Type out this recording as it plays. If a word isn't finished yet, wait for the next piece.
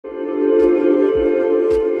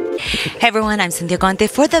Hey everyone, I'm Cynthia Conte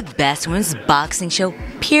for the best women's boxing show,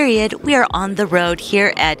 period. We are on the road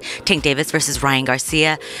here at Tank Davis versus Ryan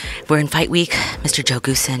Garcia. We're in fight week. Mr. Joe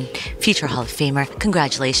Goosen, future Hall of Famer.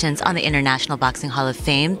 Congratulations on the International Boxing Hall of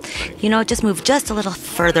Fame. You know, just move just a little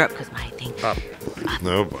further up because my thing.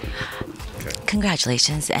 No, but okay.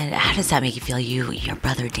 Congratulations. And how does that make you feel? Your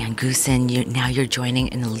brother Dan Goosen, now you're joining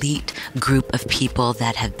an elite group of people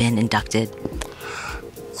that have been inducted.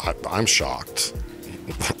 I'm shocked.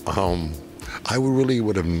 I really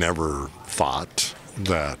would have never thought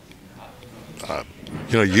that,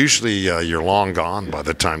 usually you're long gone by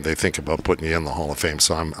the time they think about putting you in the Hall of Fame.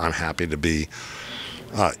 So I'm happy to be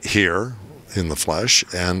here in the flesh,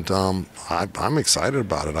 and I'm excited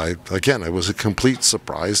about it. It was a complete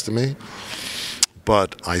surprise to me,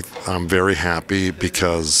 but I'm very happy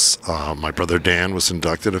because my brother Dan was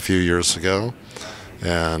inducted a few years ago.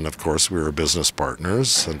 And, of course, we were business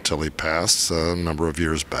partners until he passed a number of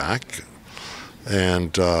years back.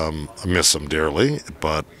 And I miss him dearly,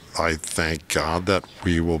 but I thank God that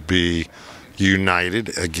we will be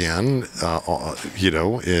united again,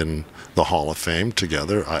 in the Hall of Fame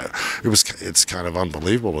together. It's kind of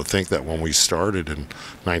unbelievable to think that when we started in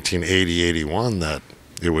 1980-81 that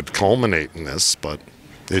it would culminate in this, but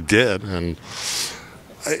it did.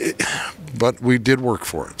 But we did work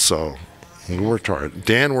for it, so... We worked hard.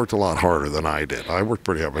 Dan worked a lot harder than I did. I worked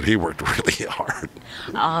pretty hard, but he worked really hard.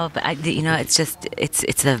 Oh, but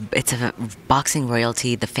it's a boxing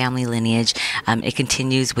royalty, the family lineage. It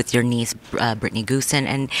continues with your niece, Brittany Goosen,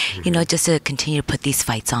 and just to continue to put these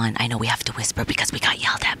fights on. I know we have to whisper because we got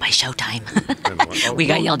yelled at by Showtime. We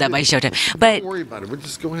got yelled at by Showtime. But don't worry about it. We'll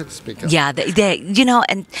just go ahead and speak up. Yeah,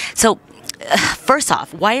 and so first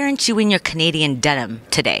off, why aren't you in your Canadian denim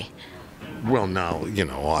today? Well, now,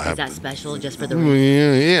 I have... Is that special just for the...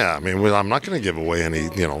 Yeah, I mean, I'm not going to give away any,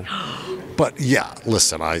 But, yeah,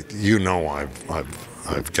 listen, I've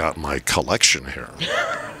got my collection here.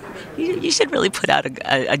 You should really put out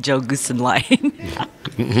a Joe Goosen line.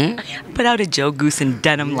 Mm-hmm. Put out a Joe Goosen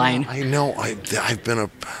denim line. I know.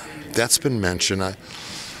 That's been mentioned.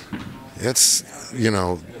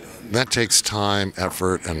 That takes time,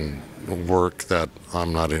 effort, and work that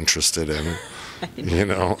I'm not interested in.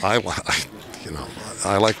 I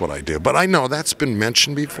like what I do, but I know that's been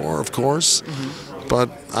mentioned before, of course, but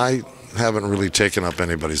I haven't really taken up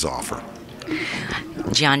anybody's offer.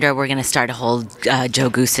 Jeandra, we're going to start a whole Joe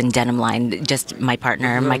Goosen denim line. Just my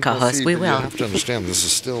partner, my co-host. We will. You have to understand, this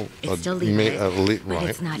is still elite, right?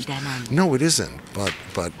 It's not denim. No, it isn't. But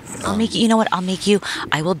I'll make you. You know what? I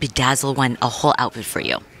will bedazzle a whole outfit for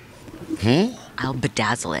you. I'll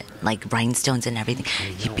bedazzle it, like rhinestones and everything.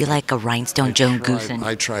 You'd be like a rhinestone Joe Goosen.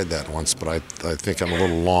 I tried that once, but I think I'm a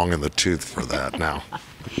little long in the tooth for that now.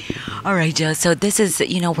 All right, Joe. So this is,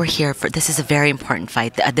 we're here for, this is a very important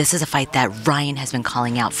fight. This is a fight that Ryan has been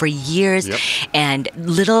calling out for years. Yep. And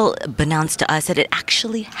little announced to us that it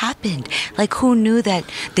actually happened. Like, who knew that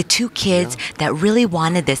the two kids that really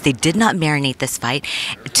wanted this, they did not marinate this fight.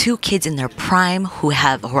 Two kids in their prime who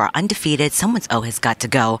are undefeated. Someone's has got to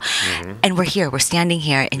go. Mm-hmm. And we're here. We're standing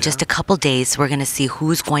here. In just a couple days, we're going to see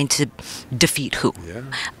who's going to defeat who. Yeah.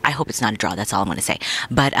 I hope it's not a draw. That's all I'm going to say.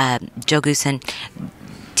 But Joe Goosen,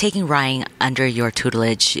 taking Ryan under your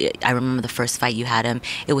tutelage, I remember the first fight you had him,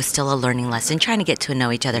 it was still a learning lesson, trying to get to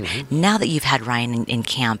know each other. Mm-hmm. Now that you've had Ryan in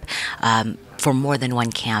camp for more than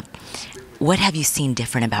one camp, what have you seen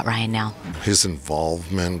different about Ryan now? His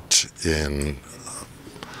involvement in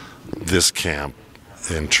this camp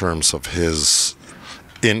in terms of his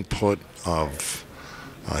input of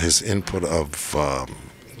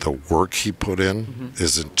the work he put in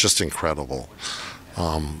is just incredible.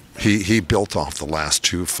 He built off the last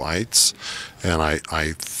two fights, and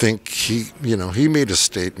I think he made a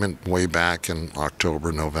statement way back in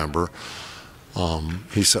October, November.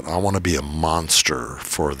 He said, I want to be a monster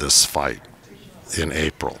for this fight in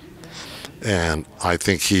April. And I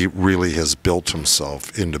think he really has built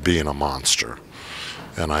himself into being a monster.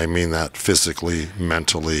 And I mean that physically,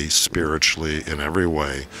 mentally, spiritually, in every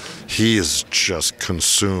way. He is just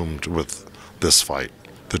consumed with this fight,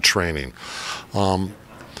 the training.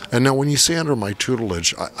 And now when you say under my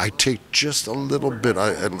tutelage, I take just a little bit,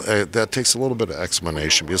 that takes a little bit of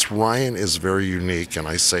explanation, because Ryan is very unique, and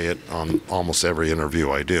I say it on almost every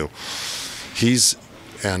interview I do.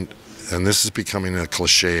 And this is becoming a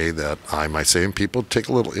cliche that I might say, and people take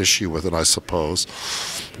a little issue with it, I suppose,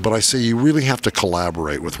 but I say you really have to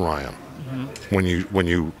collaborate with Ryan when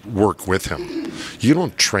you work with him. You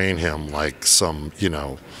don't train him like some,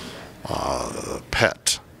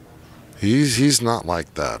 pet. He's not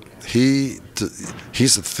like that. He's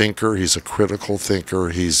a thinker. He's a critical thinker.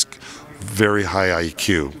 He's very high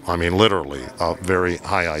IQ. I mean, literally, very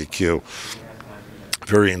high IQ.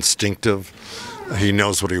 Very instinctive. He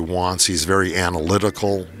knows what he wants. He's very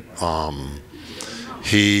analytical.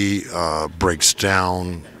 He breaks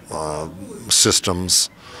down systems,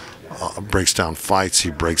 breaks down fights.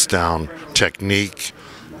 He breaks down technique,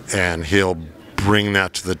 and he'll bring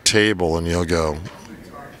that to the table, and you'll go,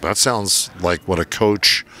 that sounds like what a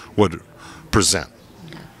coach would present.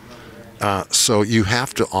 So you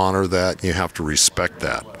have to honor that. You have to respect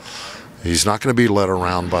that. He's not going to be led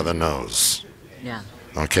around by the nose. Yeah.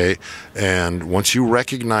 Okay? And once you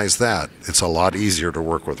recognize that, it's a lot easier to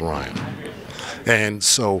work with Ryan. And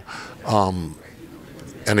so, and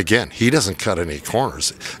again, he doesn't cut any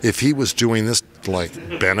corners. If he was doing this to,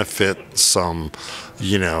 like, benefit some, so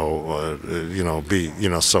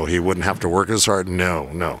he wouldn't have to work as hard,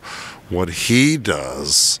 no. What he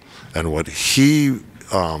does and what he,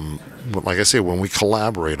 like I say, when we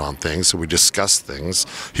collaborate on things and we discuss things,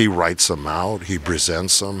 he writes them out, he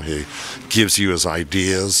presents them, he gives you his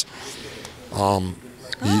ideas. Like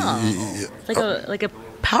a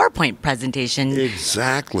PowerPoint presentation.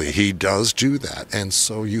 Exactly. He does do that. And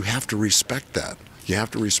so you have to respect that. You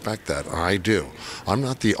have to respect that. I do. I'm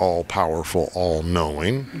not the all-powerful,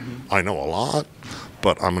 all-knowing. Mm-hmm. I know a lot.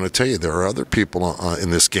 But I'm going to tell you, there are other people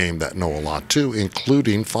in this game that know a lot too,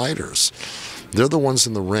 including fighters. They're the ones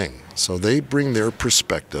in the ring. So they bring their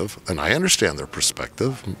perspective, and I understand their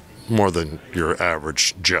perspective more than your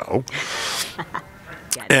average Joe.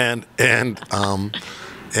 And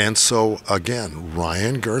so, again,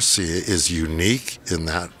 Ryan Garcia is unique in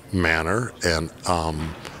that manner, and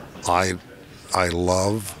I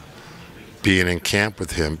love being in camp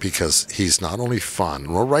with him because he's not only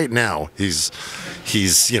fun. Well, right now he's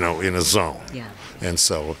in a zone. Yeah. And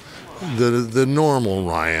so the normal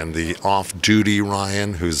Ryan, the off-duty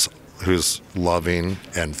Ryan, who's loving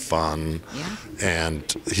and fun, yeah.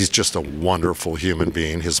 And he's just a wonderful human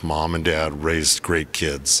being. His mom and dad raised great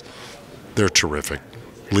kids. They're terrific,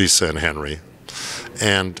 Lisa and Henry.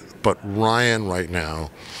 But Ryan right now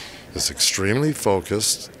is extremely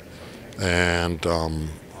focused, and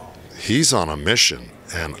he's on a mission.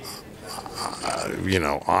 And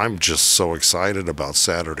I'm just so excited about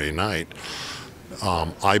Saturday night.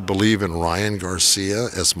 I believe in Ryan Garcia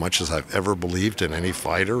as much as I've ever believed in any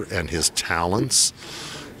fighter, and his talents,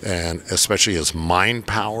 and especially his mind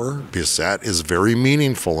power, because that is very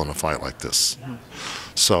meaningful in a fight like this.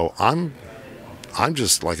 So I'm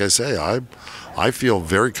just, like I say, I feel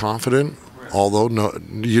very confident. Although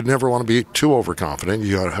you'd never want to be too overconfident.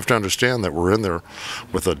 You have to understand that we're in there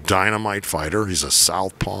with a dynamite fighter. He's a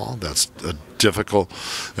southpaw. That's a difficult.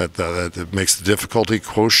 That makes the difficulty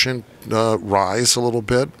quotient rise a little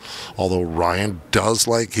bit. Although Ryan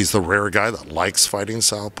he's the rare guy that likes fighting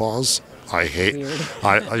southpaws.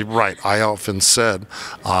 I often said,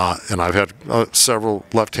 and I've had several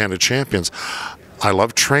left-handed champions. I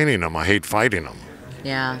love training them. I hate fighting them.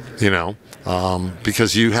 Yeah.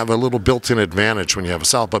 Because you have a little built-in advantage when you have a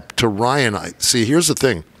south. But to Ryan, here's the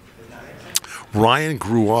thing. Ryan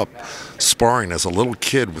grew up sparring as a little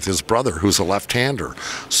kid with his brother, who's a left-hander.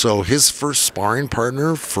 So his first sparring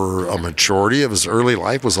partner for a majority of his early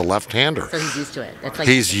life was a left-hander. So he's used to it.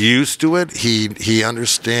 He's used to it. He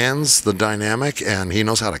understands the dynamic, and he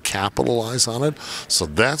knows how to capitalize on it. So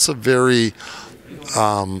that's a very,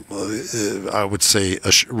 I would say,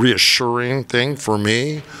 a reassuring thing for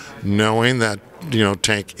me, knowing that,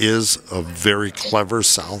 Tank is a very clever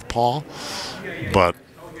southpaw. But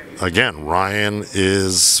again, Ryan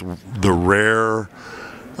is the rare,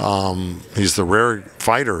 he's the rare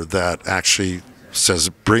fighter that actually says,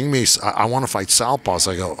 bring me, I want to fight southpaws.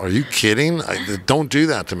 I go, are you kidding? Don't do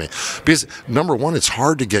that to me. Because, number one, it's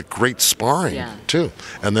hard to get great sparring, too.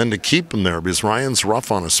 And then to keep him there, because Ryan's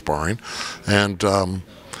rough on his sparring. And,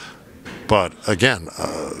 but again,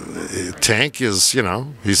 Tank is,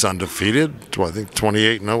 he's undefeated. I think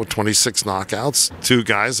 28-0 with 26 knockouts. Two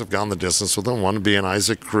guys have gone the distance with him. One being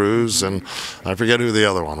Isaac Cruz, and I forget who the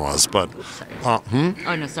other one was. But Oh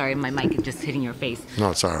no, sorry, my mic is just hitting your face.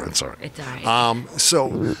 No, it's all right. It's all right. It's all right.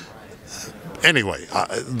 So anyway,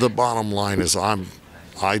 the bottom line is, look,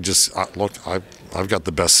 I've got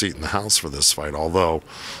the best seat in the house for this fight. Although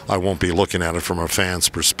I won't be looking at it from a fan's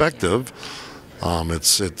perspective. I'll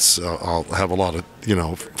have a lot of,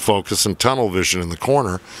 focus and tunnel vision in the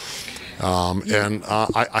corner. And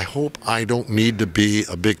I hope I don't need to be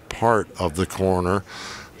a big part of the corner,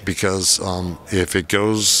 because if it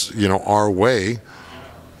goes, our way,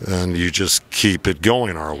 then you just keep it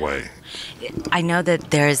going our way. I know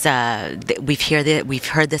that we've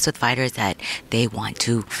heard this with fighters that they want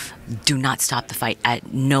to do not stop the fight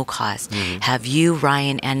at no cost. Have you,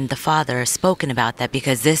 Ryan, and the father spoken about that?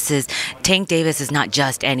 Because Tank Davis is not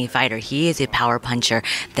just any fighter. He is a power puncher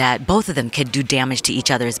that both of them could do damage to each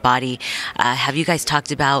other's body. Have you guys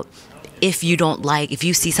talked about if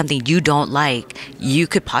you see something you don't like, you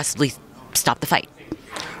could possibly stop the fight?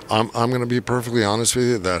 I'm going to be perfectly honest with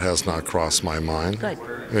you. That has not crossed my mind. Good.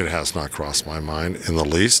 It has not crossed my mind in the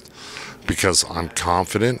least, because I'm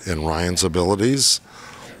confident in Ryan's abilities,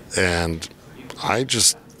 and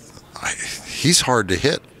he's hard to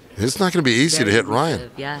hit. It's not going to be easy to hit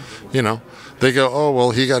Ryan. Yeah. You know, they go, oh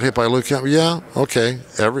well, he got hit by Luke Campbell. Yeah, okay.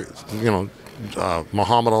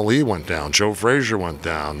 Muhammad Ali went down. Joe Frazier went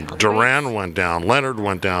down. Duran went down. Leonard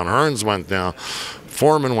went down. Hearns went down.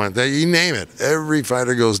 Foreman went there. You name it. Every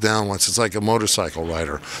fighter goes down once. It's like a motorcycle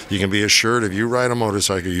rider. You can be assured if you ride a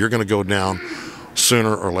motorcycle, you're going to go down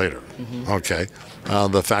sooner or later. Okay.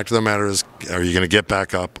 The fact of the matter is, are you going to get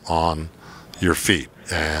back up on your feet?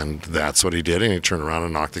 And that's what he did, and he turned around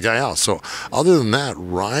and knocked the guy out. So other than that,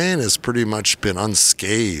 Ryan has pretty much been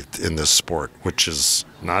unscathed in this sport, which is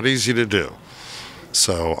not easy to do.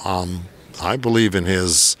 So I believe in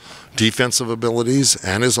his defensive abilities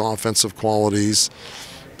and his offensive qualities,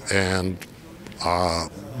 and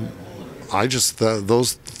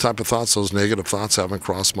those type of thoughts, those negative thoughts, haven't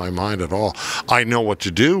crossed my mind at all. I know what to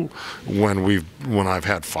do when I've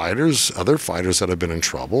had other fighters that have been in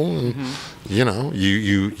trouble, and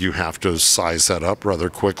you have to size that up rather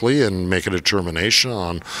quickly and make a determination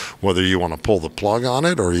on whether you want to pull the plug on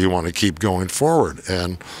it or you want to keep going forward.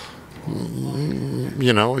 And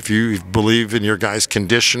if you believe in your guy's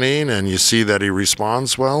conditioning and you see that he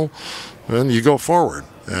responds well, then you go forward.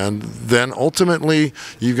 And then ultimately,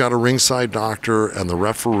 you've got a ringside doctor and the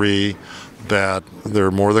referee that they're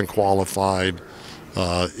more than qualified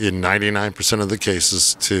in 99% of the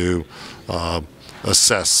cases to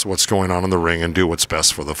assess what's going on in the ring and do what's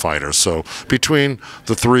best for the fighter. So between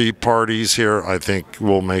the three parties here, I think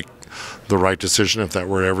we'll make the right decision if that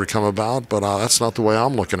were ever come about, but that's not the way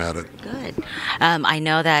I'm looking at it. Good. I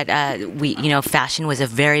know that fashion was a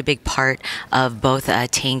very big part of both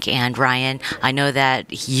Tank and Ryan. I know that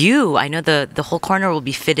the whole corner will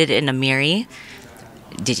be fitted in a mirror.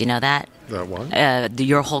 Did you know that? That what?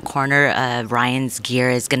 Your whole corner, Ryan's gear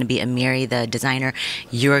is going to be Amiri, the designer.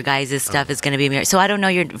 Your guys' stuff is going to be Amiri. So I don't know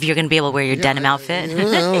if you're going to be able to wear your denim outfit.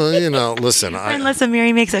 Listen. Unless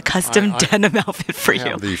Amiri makes a custom denim outfit for you. I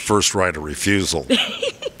have the first right of refusal.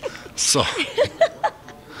 So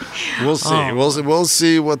we'll see. We'll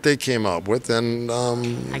see what they came up with, and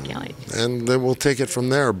I can't wait. And then we'll take it from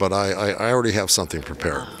there. But I already have something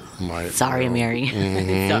prepared. Sorry, Mary.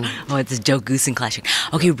 It's Joe Goosen clashing.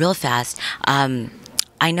 Okay, real fast.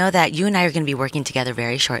 I know that you and I are going to be working together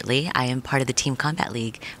very shortly. I am part of the Team Combat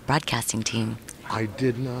League broadcasting team. I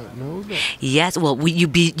did not know that. Yes, well,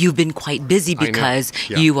 you've been quite busy because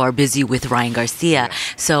you are busy with Ryan Garcia. Yeah.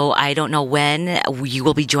 So I don't know when you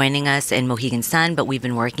will be joining us in Mohegan Sun, but we've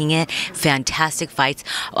been working it. Fantastic fights.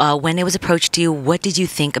 When it was approached to you, what did you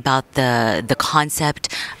think about the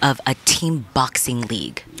concept of a team boxing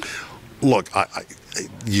league? Look,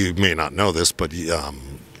 you may not know this, but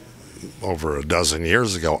over a dozen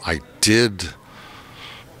years ago, I did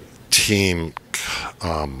team.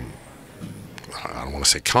 I don't want to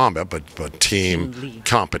say combat, but team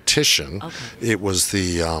competition. Okay. It was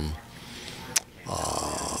the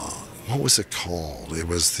what was it called? It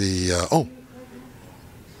was the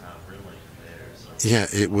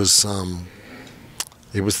it was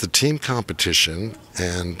the team competition,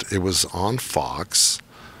 and it was on Fox.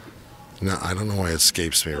 Now I don't know why it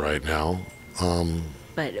escapes me right now.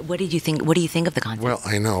 But what did you think? What do you think of the concept? Well,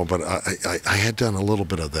 I know, but I had done a little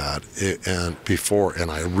bit of that before,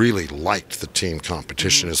 and I really liked the team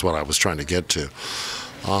competition. Is what I was trying to get to.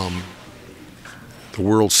 The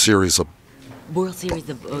World Series of.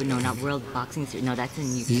 Not World Boxing Series. No, that's in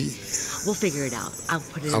UK. We'll figure it out. I'll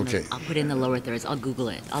put it. I'll put it in the lower thirds. I'll Google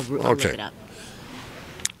it. I'll look it up.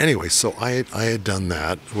 Anyway, so I had done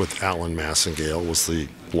that with Alan Massengale, was the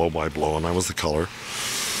blow by blow, and I was the color.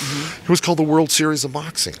 It was called the World Series of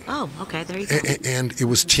Boxing. Oh, okay, there you go. And it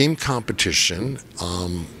was team competition,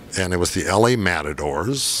 and it was the LA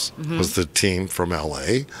Matadors, was the team from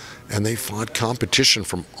LA, and they fought competition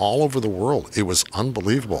from all over the world. It was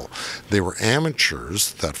unbelievable. They were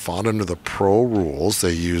amateurs that fought under the pro rules.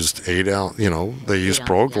 They used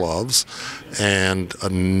pro gloves and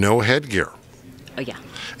no headgear. Oh, yeah.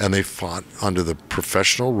 And they fought under the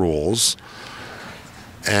professional rules,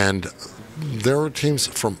 and there were teams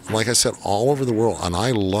from, like I said, all over the world, and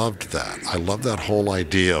I loved that. I loved that whole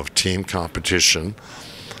idea of team competition.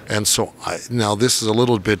 And so now this is a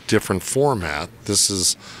little bit different format. This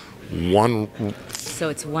is one. So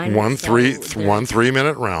it's one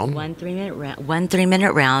 3-minute round. One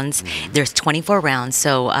 3-minute rounds. There's 24 rounds,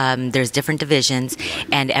 so there's different divisions,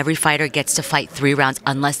 and every fighter gets to fight 3 rounds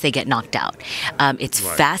unless they get knocked out. It's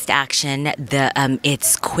fast action.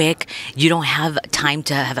 It's quick. You don't have time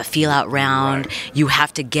to have a feel-out round. You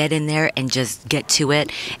have to get in there and just get to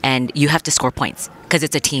it, and you have to score points because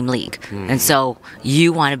it's a team league, and so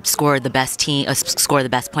you want to score the best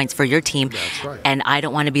points for your team. That's right. And I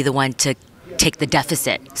don't want to be the one to take the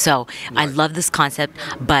deficit. So I love this concept,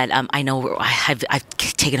 but I know I've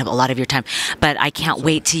taken up a lot of your time, but I can't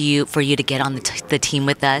wait for you to get on the team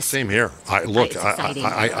with us. Same here.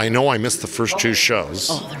 I know I missed the first 2 shows.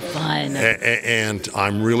 Oh, they're fun. And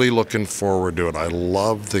I'm really looking forward to it. I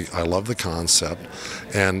love the concept,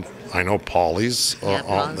 and I know Paulie's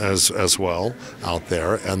as well out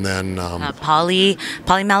there, and then Paulie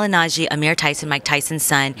Malignaggi, Amir Tyson, Mike Tyson's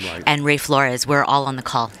son, and Ray Flores. We're all on the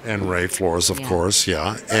call. And Ray Flores, of course,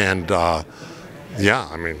 and I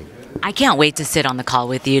mean, I can't wait to sit on the call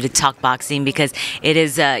with you to talk boxing, because it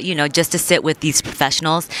is, just to sit with these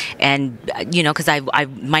professionals, and because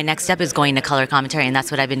my next step is going to color commentary, and that's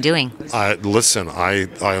what I've been doing. I listen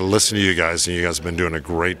to you guys, and you guys have been doing a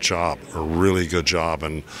great job, a really good job,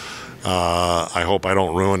 and I hope I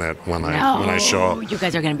don't ruin it when I show up. You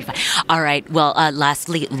guys are going to be fine. All right. Well,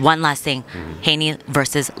 lastly, one last thing: Haney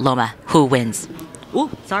versus Loma. Who wins? Ooh,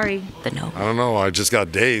 sorry, the no. I don't know. I just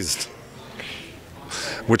got dazed.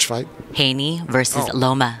 Which fight? Haney versus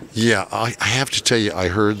Loma. Yeah, I have to tell you, I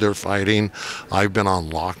heard they're fighting. I've been on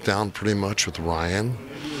lockdown pretty much with Ryan.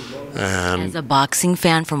 And as a boxing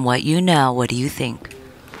fan, from what you know, what do you think?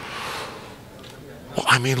 Well,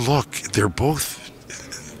 I mean, look, they're both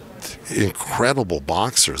incredible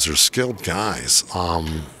boxers. They're skilled guys.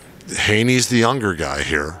 Haney's the younger guy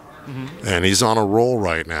here, and he's on a roll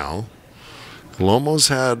right now. Lomo's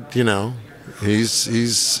had,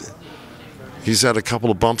 he's had a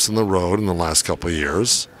couple of bumps in the road in the last couple of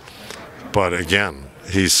years, but again,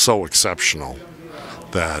 he's so exceptional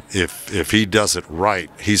that if he does it right,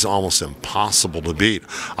 he's almost impossible to beat.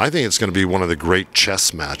 I think it's going to be one of the great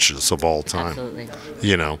chess matches of all time. Absolutely.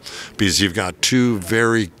 Because you've got 2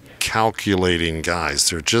 very calculating guys.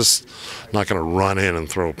 They're just not going to run in and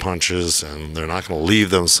throw punches, and they're not going to leave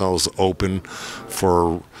themselves open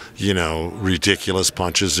for ridiculous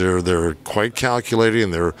punches. They're quite calculating,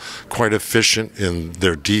 and they're quite efficient in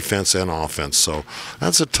their defense and offense. So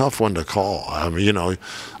that's a tough one to call. I mean, I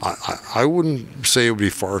wouldn't say it would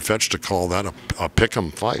be far-fetched to call that a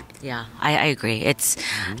pick-em fight. Yeah, I agree. It's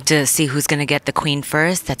to see who's going to get the queen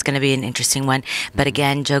first. That's going to be an interesting one. But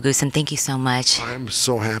again, Joe Goosen, thank you so much. I'm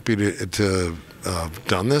so happy to have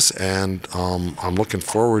done this, and I'm looking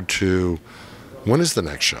forward to. When is the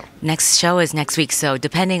next show? Next show is next week, so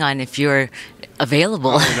depending on if you're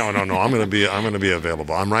available. No. I'm going to be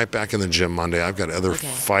available. I'm right back in the gym Monday. I've got other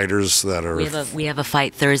fighters that are. We have a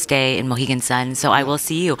fight Thursday in Mohegan Sun, so I will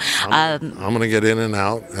see you. I'm going to get in and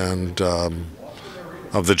out and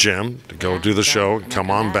of the gym to go do the show. Come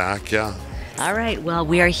on back, All right. Well,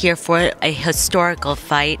 we are here for a historical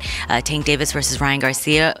fight: Tank Davis versus Ryan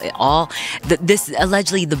Garcia.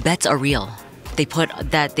 Allegedly the bets are real. They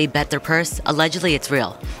bet their purse. Allegedly, it's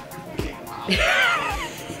real.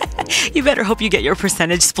 You better hope you get your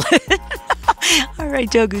percentage split. All right,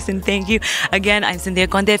 Joe Goosen, thank you. Again, I'm Cynthia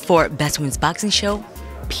Conte for Best Women's Boxing Show,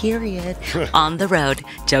 period. On the road.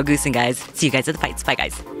 Joe Goosen, guys. See you guys at the fights. Bye,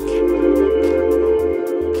 guys.